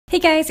Hey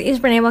guys, it's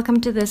Renee.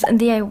 Welcome to this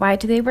DIY.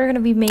 Today we're going to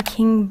be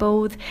making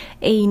both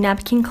a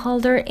napkin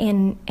holder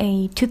and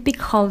a toothpick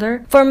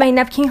holder. For my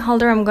napkin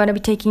holder, I'm going to be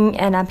taking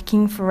a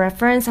napkin for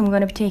reference. I'm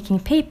going to be taking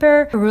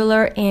paper, a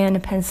ruler, and a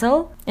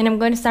pencil. And I'm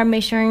going to start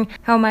measuring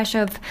how much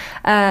of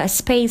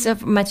space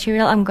of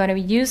material I'm going to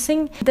be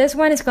using. This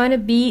one is going to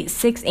be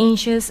 6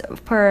 inches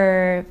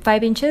per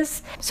 5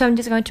 inches. So I'm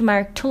just going to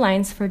mark 2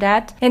 lines for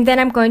that. And then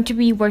I'm going to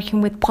be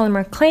working with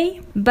polymer clay.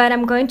 But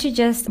I'm going to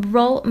just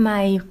roll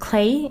my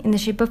clay in the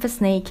shape of a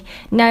snake.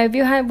 Now, if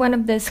you have one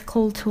of these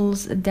cool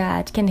tools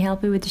that can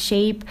help you with the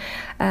shape,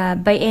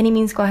 by any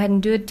means, go ahead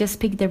and do it. Just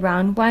pick the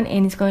round one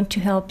and it's going to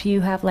help you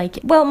have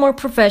more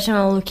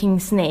professional looking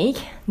snake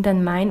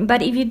than mine.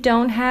 But if you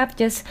don't have,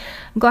 just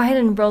go ahead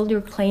and roll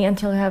your clay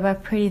until you have a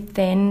pretty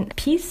thin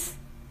piece.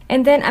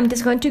 And then I'm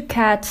just going to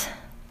cut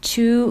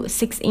 2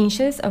 6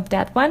 inches of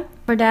that one.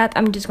 For that,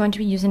 I'm just going to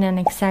be using an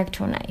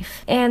X-Acto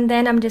knife. And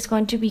then I'm just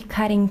going to be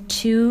cutting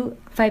 2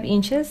 5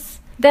 inches.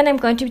 Then I'm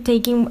going to be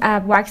taking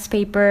wax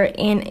paper,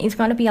 and it's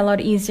going to be a lot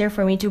easier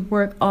for me to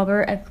work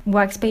over a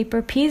wax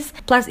paper piece.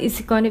 Plus,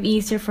 it's going to be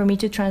easier for me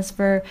to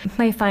transfer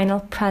my final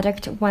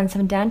product once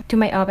I'm done to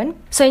my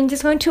oven. So I'm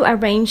just going to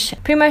arrange,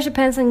 pretty much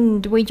depends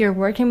on the way you're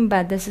working,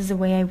 but this is the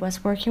way I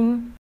was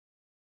working.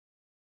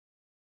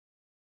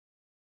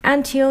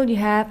 Until you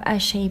have a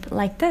shape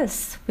like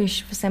this,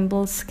 which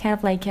resembles kind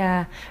of like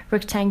a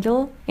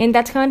rectangle. And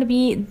that's going to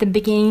be the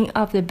beginning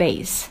of the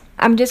base.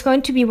 I'm just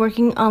going to be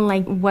working on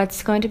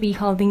what's going to be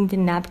holding the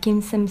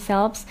napkins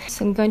themselves.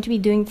 So I'm going to be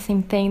doing the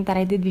same thing that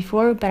I did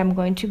before, but I'm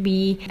going to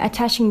be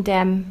attaching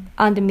them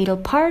on the middle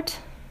part.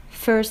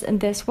 First in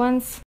this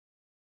ones,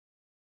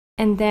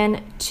 and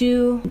then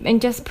 2,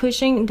 and just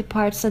pushing the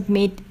parts that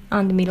made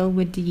on the middle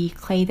with the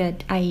clay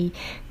that I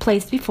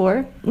placed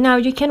before. Now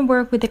you can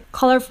work with the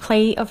color of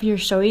clay of your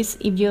choice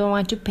if you don't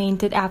want to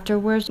paint it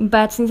afterwards,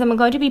 but since I'm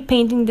going to be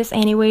painting this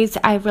anyways,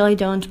 I really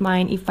don't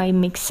mind if I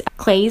mix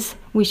clays,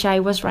 which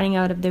I was running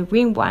out of the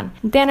green one.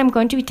 Then I'm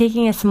going to be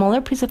taking a smaller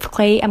piece of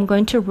clay. I'm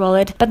going to roll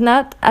it, but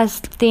not as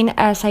thin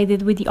as I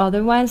did with the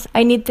other ones.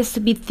 I need this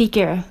to be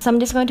thicker. So I'm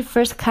just going to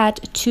first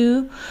cut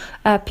 2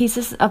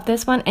 pieces of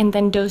this one, and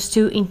then those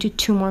 2 into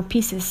 2 more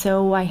pieces.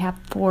 So I have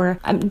 4.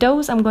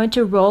 Those I'm going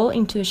to roll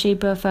into the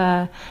shape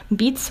of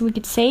beads, we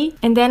could say.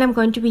 And then I'm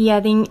going to be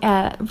adding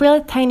a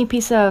really tiny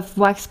piece of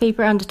wax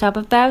paper on the top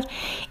of that.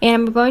 And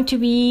I'm going to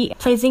be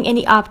placing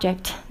any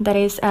object that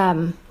is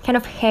kind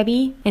of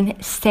heavy and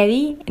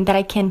steady, and that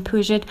I can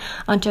push it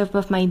on top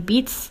of my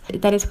beads.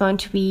 That is going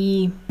to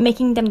be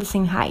making them the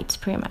same height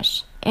pretty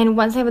much. And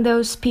once I have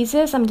those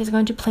pieces, I'm just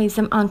going to place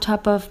them on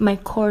top of my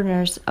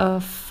corners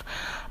of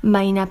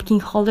my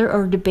napkin holder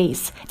or the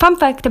base. Fun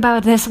fact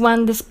about this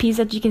piece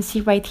that you can see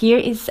right here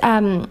is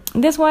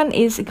this one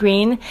is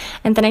green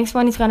and the next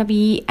one is gonna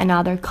be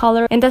another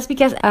color, and that's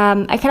because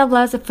I kind of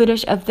lost the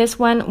footage of this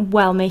one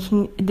while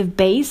making the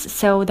base,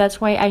 so that's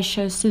why I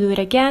chose to do it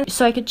again,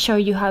 so I could show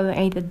you how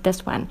I did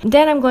this one.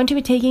 Then I'm going to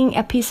be taking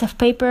a piece of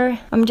paper.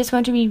 I'm just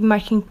going to be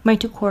marking my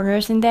 2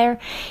 corners in there,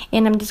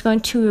 and I'm just going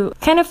to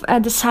kind of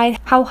decide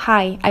how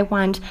high I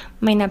want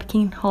my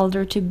napkin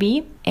holder to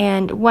be.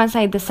 And once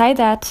I decide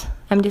that,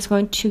 I'm just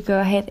going to go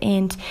ahead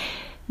and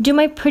do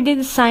my pretty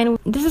design.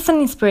 This is an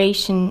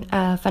inspiration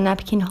of a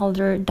napkin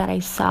holder that I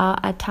saw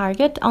at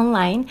Target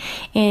online,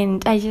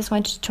 and I just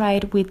wanted to try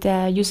it with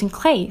using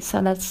clay.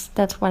 So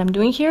that's what I'm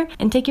doing here.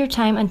 And take your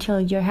time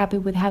until you're happy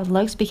with how it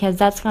looks, because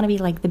that's gonna be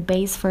like the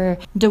base for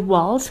the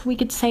walls, we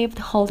could say, of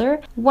the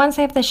holder. Once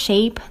I have the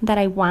shape that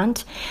I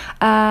want,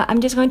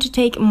 I'm just going to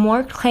take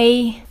more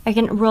clay. I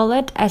can roll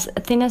it as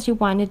thin as you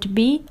want it to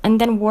be,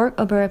 and then work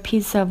over a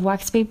piece of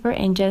wax paper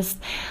and just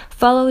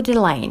follow the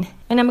line.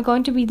 And I'm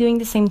going to be doing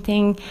the same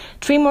thing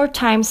 3 more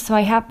times, so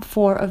I have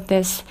 4 of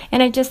this.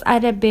 And I just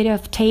add a bit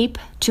of tape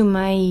to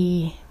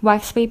my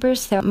wax paper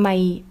so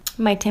my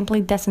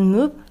template doesn't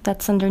move,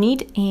 that's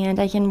underneath, and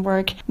I can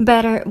work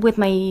better with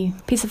my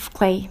piece of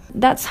clay.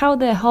 That's how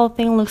the whole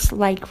thing looks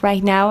like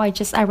right now. I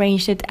just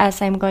arranged it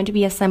as I'm going to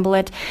be assemble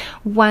it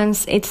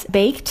once it's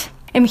baked.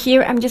 And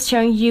here I'm just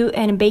showing you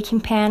in a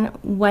baking pan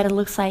what it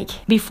looks like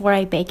before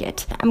I bake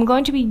it. I'm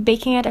going to be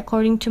baking it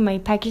according to my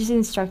packaging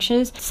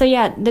instructions. So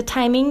yeah, the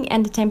timing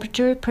and the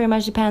temperature pretty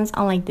much depends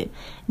on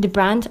the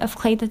brand of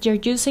clay that you're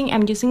using.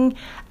 I'm using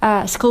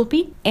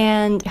Sculpey,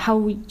 and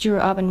how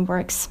your oven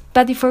works.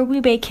 But before we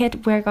bake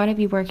it, we're going to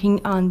be working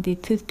on the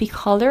toothpick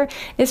holder.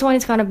 This one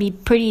is going to be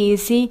pretty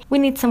easy. We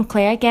need some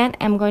clay again.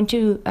 I'm going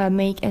to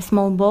make a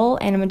small bowl,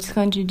 and I'm just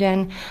going to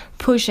then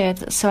push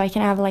it so I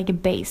can have a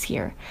base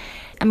here.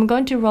 I'm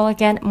going to roll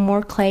again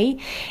more clay,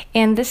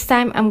 and this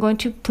time I'm going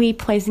to be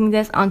placing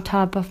this on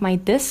top of my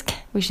disc,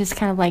 which is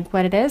kind of like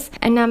what it is.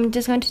 And I'm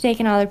just going to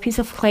take another piece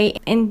of clay,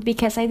 and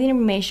because I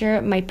didn't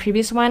measure my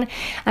previous one,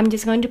 I'm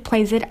just going to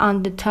place it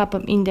on the top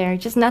of in there,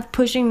 just not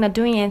pushing, not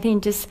doing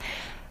anything, just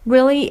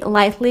really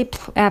lightly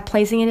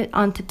placing it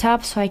on the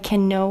top so I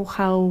can know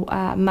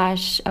how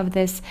much of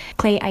this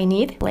clay I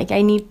need.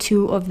 I need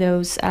 2 of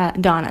those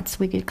donuts,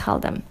 we could call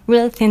them,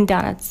 really thin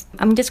donuts.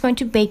 I'm just going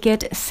to bake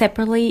it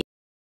separately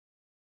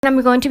I'm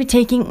going to be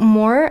taking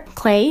more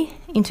clay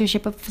into the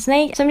shape of a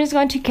snake. So I'm just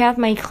going to cut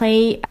my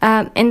clay,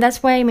 and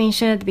that's why I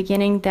mentioned at the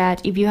beginning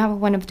that if you have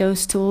one of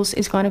those tools,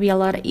 it's going to be a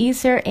lot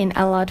easier and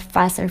a lot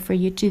faster for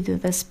you to do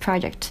this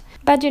project.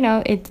 But you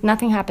know,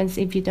 nothing happens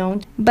if you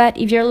don't. But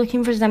if you're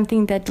looking for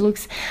something that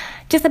looks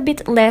just a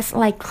bit less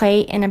like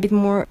clay and a bit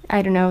more,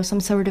 I don't know, some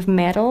sort of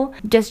metal,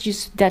 just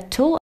use that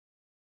tool.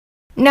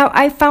 Now,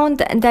 I found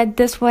that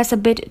this was a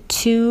bit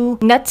too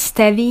not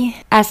steady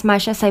as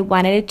much as I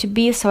wanted it to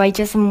be, so I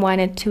just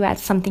wanted to add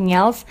something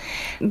else.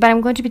 But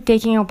I'm going to be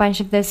taking a bunch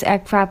of this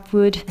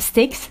crabwood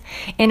sticks,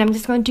 and I'm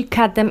just going to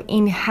cut them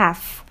in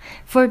half.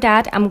 For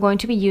that, I'm going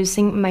to be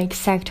using my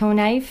X-Acto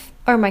knife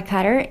or my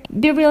cutter.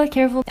 Be really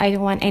careful. I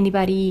don't want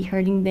anybody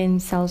hurting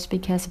themselves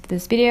because of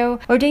this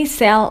video. Or they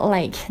sell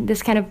like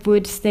this kind of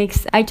wood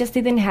sticks. I just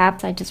didn't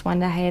have, so I just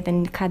went ahead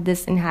and cut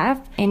this in half.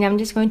 And I'm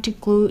just going to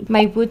glue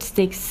my wood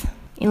sticks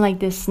in like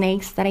the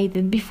snakes that I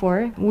did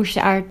before, which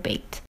are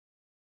baked.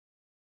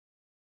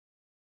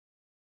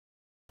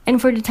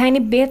 And for the tiny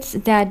bits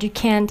that you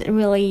can't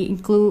really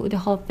glue the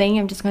whole thing,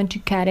 I'm just going to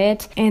cut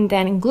it and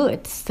then glue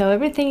it. So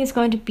everything is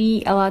going to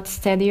be a lot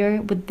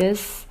steadier with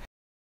this.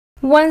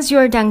 Once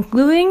you're done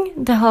gluing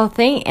the whole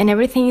thing and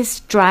everything is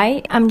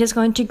dry, I'm just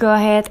going to go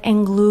ahead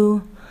and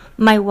glue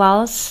my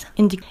walls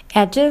in the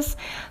edges.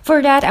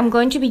 For that, I'm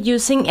going to be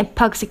using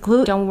epoxy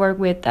glue. Don't work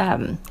with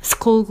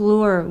school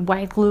glue or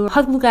white glue.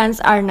 Hot glue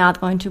guns are not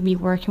going to be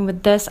working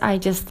with this. I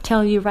just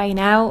tell you right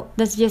now,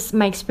 that's just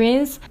my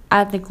experience.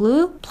 Add the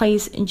glue,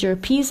 place your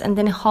piece, and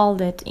then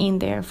hold it in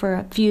there for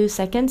a few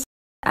seconds.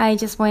 I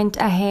just went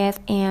ahead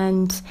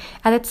and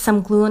added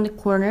some glue on the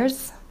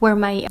corners where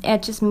my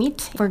edges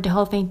meet for the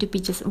whole thing to be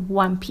just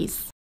one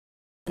piece.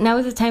 Now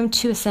is the time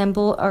to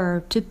assemble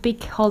our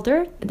toothpick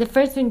holder. The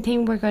first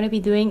thing we're going to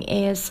be doing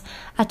is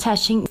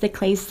attaching the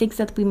clay sticks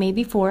that we made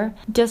before.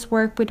 Just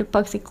work with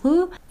epoxy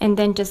glue and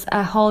then just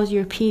hold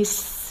your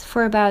piece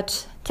for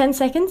about 10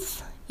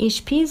 seconds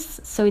each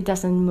piece so it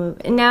doesn't move.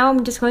 And now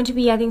I'm just going to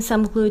be adding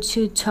some glue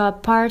to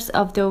top parts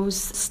of those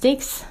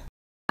sticks.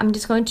 I'm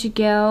just going to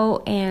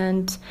go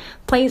and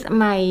place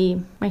my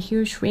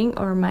huge ring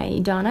or my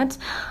donut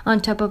on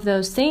top of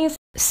those things.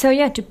 So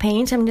yeah, to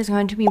paint, I'm just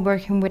going to be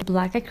working with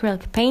black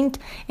acrylic paint.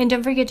 And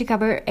don't forget to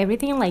cover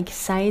everything, like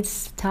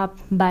sides, top,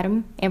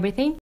 bottom,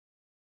 everything.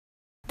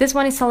 This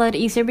one is a lot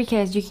easier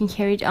because you can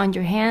carry it on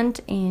your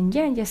hand and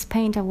yeah, just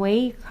paint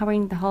away,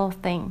 covering the whole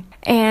thing.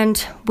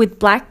 And with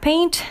black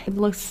paint, it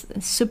looks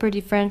super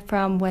different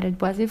from what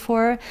it was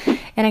before.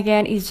 And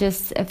again, it's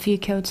just a few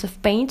coats of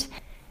paint.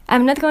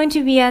 I'm not going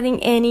to be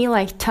adding any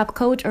like top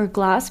coat or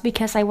gloss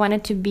because I want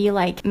it to be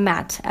like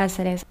matte as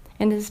it is.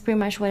 And this is pretty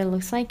much what it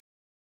looks like.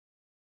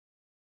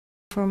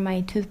 For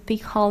my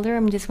toothpick holder,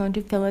 I'm just going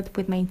to fill it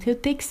with my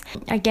toothpicks.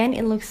 Again,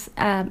 it looks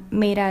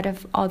made out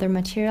of other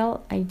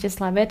material. I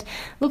just love it.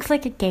 Looks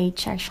like a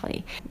gauge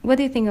actually. What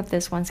do you think of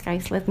this one,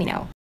 guys? Let me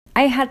know.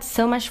 I had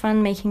so much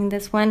fun making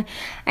this one.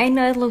 I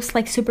know it looks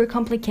like super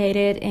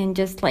complicated and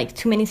just like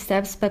too many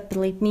steps, but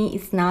believe me,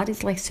 it's not.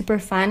 It's like super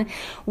fun.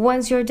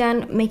 Once you're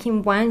done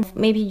making one,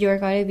 maybe you're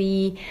going to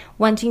be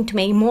wanting to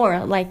make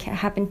more, like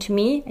happened to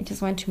me. I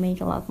just want to make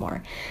a lot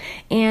more.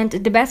 And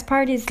the best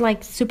part is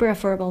like super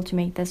affordable to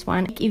make this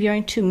one. If you're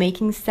into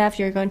making stuff,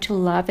 you're going to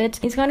love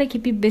it. It's going to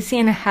keep you busy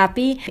and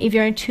happy if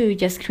you're into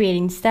just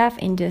creating stuff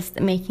and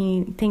just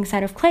making things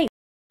out of clay.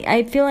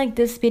 I feel like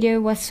this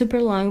video was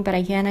super long, but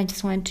again, I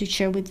just wanted to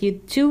share with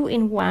you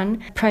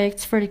 2-in-1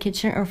 projects for the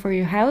kitchen or for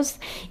your house.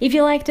 If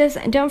you like this,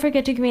 don't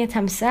forget to give me a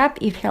thumbs up.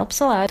 It helps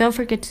a lot. Don't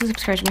forget to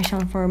subscribe to my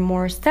channel for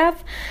more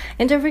stuff.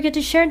 And don't forget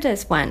to share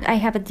this one. I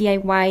have a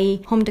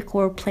DIY home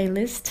decor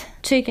playlist,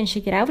 so you can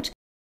check it out.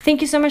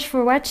 Thank you so much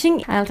for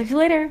watching. I'll talk to you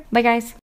later. Bye, guys.